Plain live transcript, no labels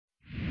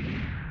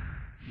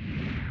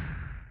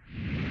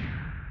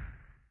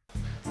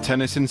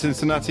Tennis in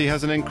Cincinnati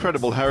has an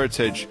incredible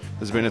heritage.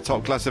 There's been a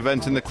top-class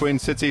event in the Queen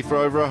City for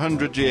over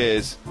 100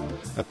 years.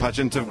 A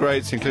pageant of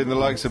greats, including the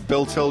likes of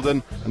Bill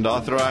Tilden and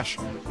Arthur Ashe,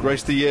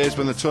 graced the years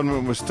when the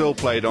tournament was still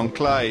played on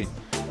clay.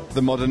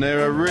 The modern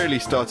era really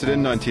started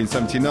in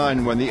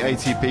 1979 when the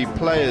ATP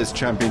Players'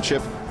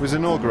 Championship was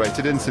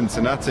inaugurated in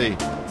Cincinnati,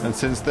 and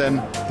since then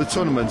the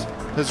tournament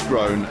has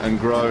grown and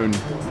grown.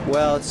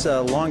 Well, it's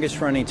the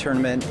longest running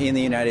tournament in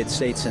the United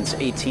States since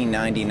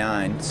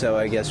 1899, so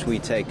I guess we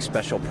take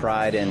special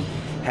pride in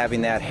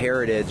having that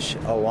heritage,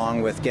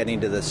 along with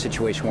getting to the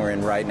situation we're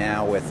in right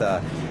now with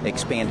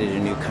expanded a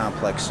new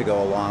complex to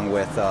go along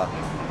with a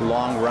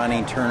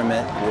long-running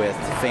tournament with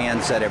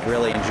fans that have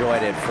really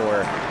enjoyed it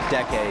for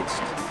decades.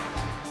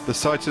 The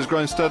site has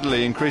grown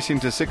steadily, increasing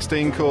to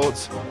 16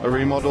 courts, a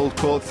remodeled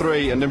Court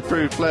 3 and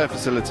improved player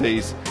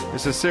facilities.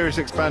 It's a serious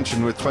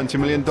expansion with $20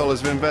 million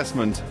of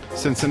investment.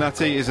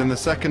 Cincinnati is in the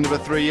second of a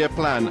 3-year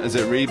plan as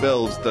it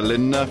rebuilds the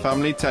Lindner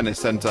Family Tennis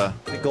Center.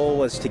 The goal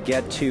was to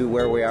get to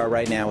where we are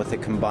right now with the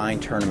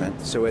combined tournament.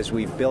 So as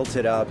we've built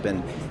it up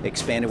and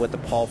expanded with the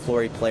Paul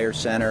Flory Player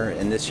Center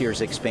and this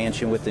year's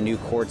expansion with the new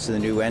courts and the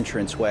new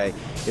entranceway,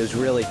 it was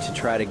really to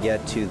try to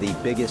get to the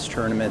biggest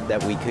tournament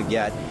that we could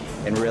get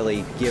and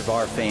really give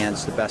our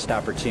fans the best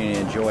opportunity to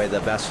enjoy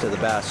the best of the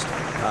best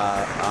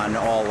on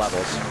all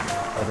levels.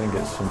 I think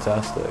it's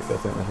fantastic. I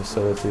think the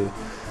facility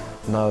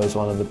now is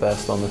one of the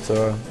best on the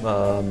tour.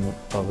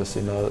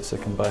 Obviously now it's a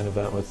combined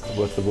event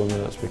with the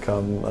women, it's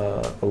become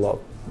a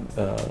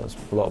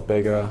lot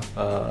bigger.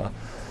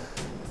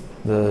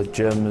 The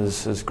gym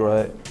is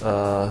great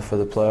for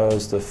the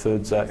players, the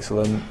food's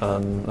excellent,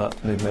 and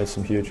they've made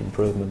some huge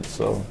improvements,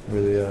 so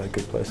really a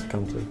good place to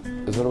come to.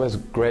 It's always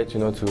great,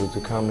 you know,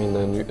 to come in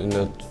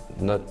a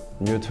not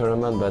new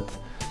tournament, but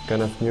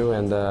kind of new,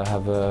 and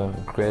have a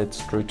great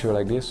structure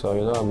like this, so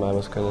you know, I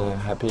was kind of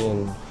happy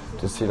and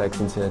to see like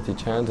Cincinnati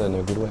chant in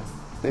a good way.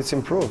 It's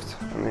improved.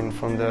 I mean,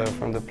 from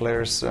the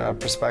players'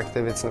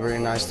 perspective, it's very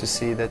nice to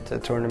see that the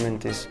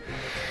tournament is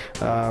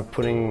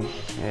putting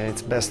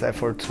its best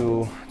effort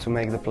to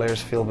make the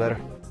players feel better.